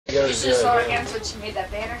You should have saw her hands when she made that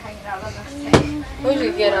banner hanging out on the thing. What did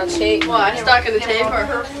you get on tape? What? Stuck in the tape or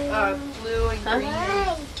her blue and green.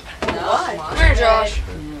 What? Come here, Josh.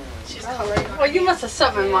 She's coloring. Well, you must have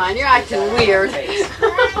something in mind. You're acting weird.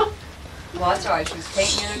 Well, that's alright. She was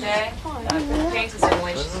painting the other day. Paints a certain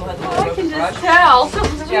way. She still had the I little can brush. just tell.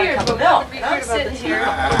 Something's She had a weird. couple But milk. what would be And I'm weird about sitting this here,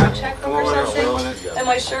 here? checkbook or something, and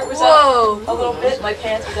my shirt was Whoa. up a little bit. My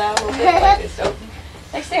pants were down a little bit like this. So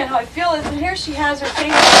next thing I know, I feel it, and here she has her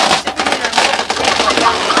finger sipping in her milk and shaking like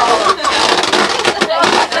down the collar.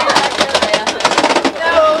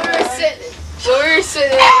 No, we were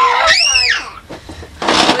sitting there one time.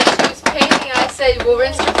 When she was painting, I said, "We'll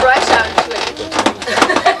rinse the brush out into it."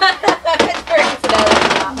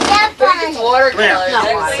 It's watercolor.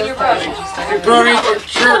 Next thing your brush. You're burning your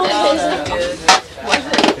shirt. Oh, that's good.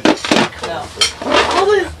 No. All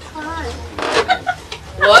this time.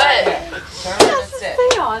 What? Turn and sit.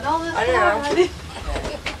 Stay on all this I don't know. time.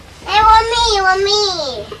 Hey, want me.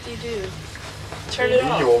 What do you do? Turn it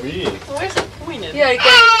off. You owe me. Where's it pointed? Yeah, get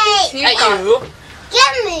Hey, at you.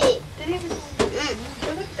 get me. Did he even...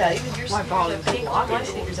 Look at that. Even your My ball sneakers is have pink. blocking My it.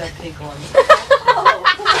 sneakers have pink ones.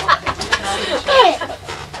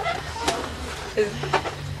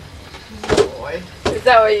 Is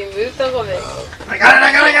that where you moved, Uncle Vic? I got it.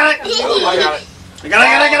 I got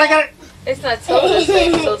it. I got it. It's not tilted this way,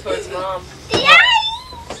 it's tilted towards Mom.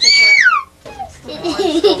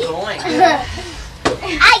 Still going. I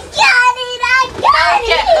got it.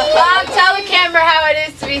 Mom, tell the camera how it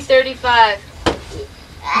is to be 35.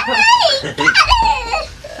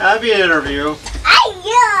 That'd be an interview.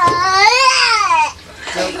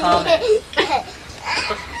 No comment.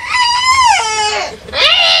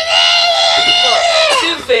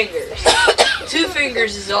 Two fingers. 2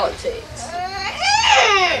 fingers is all it takes.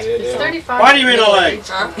 It's 35. Why do you mean a leg?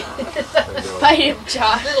 Bite him,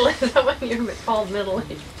 Josh. Middle age. Is that what you're called middle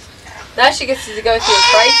age? Now she gets to go through a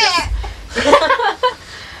crisis.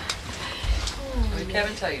 What did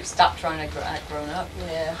Kevin tell you? Stop trying to act grown up.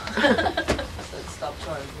 Yeah. I said stop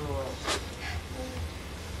trying to grow up.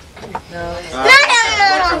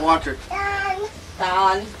 No. Watch it.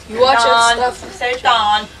 Don. You watch Don. that stuff. Say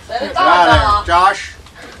Don. Set it Get out of on. there. Josh,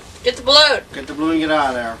 Get the balloon. get the balloon and get out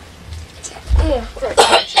of there.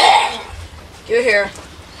 Give it here.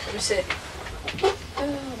 Let me see.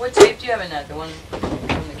 What tape do you have in that? The one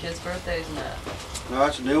from the kids' birthdays and that? No,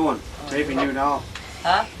 that's a new one. Taping new now.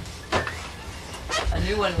 Huh? A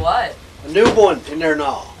new one what? A new one in there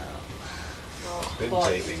now. Been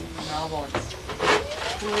taping. Novel ones.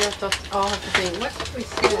 We have to all have to think. What did we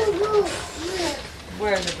see?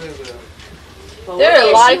 Where's the boo-boo? There are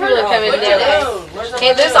a lot of people that come in there. Where's the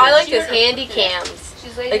Hey, this balloon? I like this handy cams.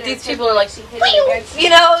 Like these people are like, she you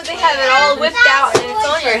know, they have it all whipped out and it's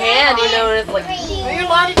on your hand, you know, and it's like, Are you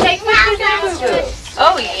allowed to take pictures of boo-boo?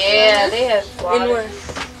 oh yeah, they have a lot of-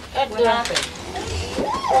 What happened?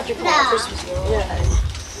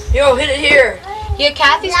 Yo, hit it here. Yeah,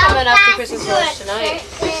 Kathy's coming up to Christmas village tonight.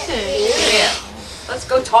 Yeah. Let's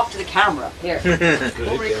go talk to the camera. Here.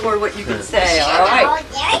 We'll record what you can say, alright?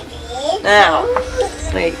 Now.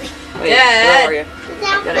 Wait. Dad. Where are you?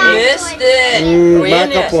 Missed it.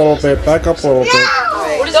 Back up a little bit. Back up a little bit.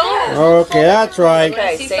 What is that? Okay, that's right.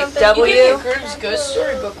 Okay, See say something? W. You did a Groom's Ghost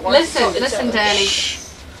Storybook once. Listen, Daddy.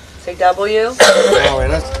 Say W. Now, wait,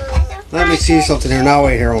 let me see something here. Now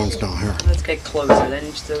wait here once now here. Let's get closer. Then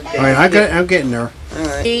you still All right, I'm getting there.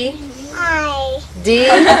 Alright. E, D,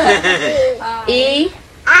 E,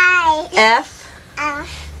 F,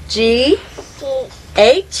 G,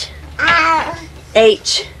 H,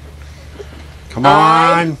 H, Come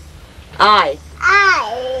on. I.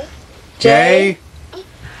 J.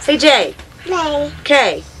 Say J.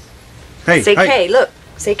 K. Hey, Say hey. K. Look.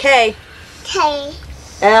 Say K.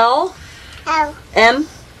 L. M.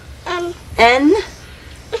 N.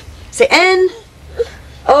 Say N.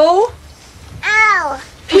 O.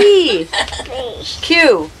 P.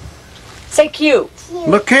 Q. Say Q.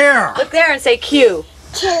 Look here. Look there and say Q.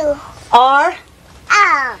 R.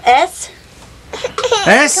 S.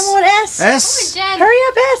 S. Come on, S. S. Hurry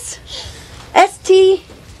up, S. S T.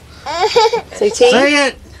 Say T. Say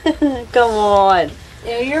it. Come on.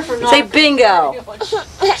 Yeah, you're from Say bingo.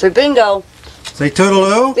 Say bingo. Say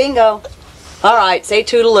toodaloo. Bingo. All right, say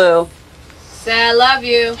toodaloo. Say I love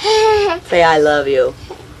you. Say I love you.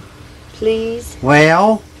 Please.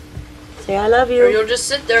 Well. Say I love Or you. you'll just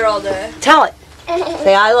sit there all day. Tell it.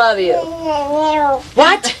 Say I love you.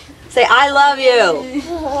 What? Say I love you.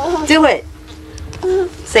 Do it.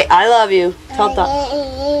 Say I love you. Tell Doc.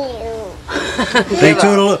 Say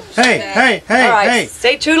toodaloo. Hey, hey, hey, All right, hey.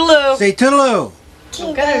 say toodaloo. Say toodaloo.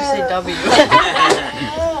 I'm gonna say W.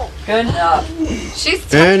 Good enough. She's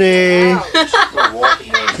Jenny.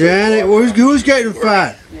 Jenny, who's getting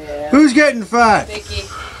fat? Yeah. Who's getting fat? Vicky.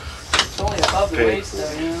 It's only above the waist,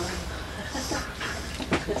 though, you know.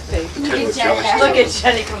 It's big. Look at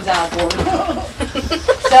Jenny comes out for me.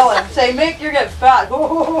 Tell him. Say, Mick, you're getting fat.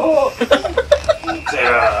 What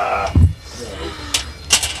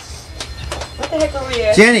the heck are we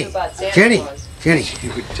asking Jenny, you about Santa Jenny, Claus? Jenny.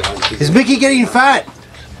 Is Mickey getting fat?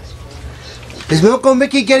 Is Milko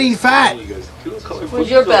Mickey getting fat? Where's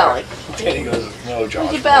your belly? Danny goes, no, Josh.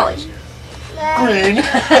 Where's your belly? Green.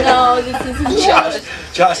 No, this isn't Josh.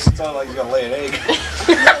 Josh sounds like he's gonna lay an egg.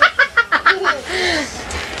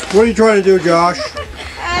 What are you trying to do, Josh?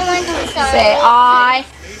 I want to Say I.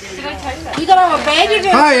 You gotta have a baby.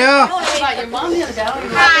 Hiya. About your mom the other day.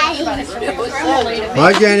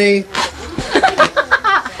 Hi, Jenny.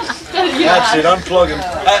 That's it, unplug him.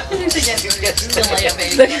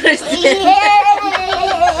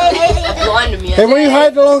 Blind to me. Hey, what are you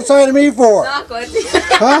hiding alongside of me for?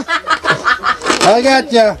 Huh? I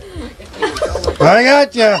got ya. I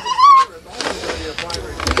got ya.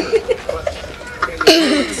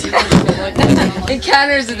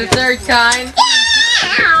 Encounters of the third kind.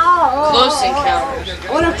 Close encounters.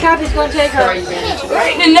 I wonder if Cappy's gonna take her. Right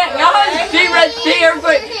in the neck. Y'all have this big red thing.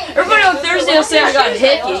 Everybody on Thursday will say I got a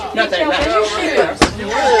hickey. Not that bad.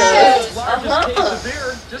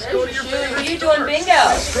 You doing bingo?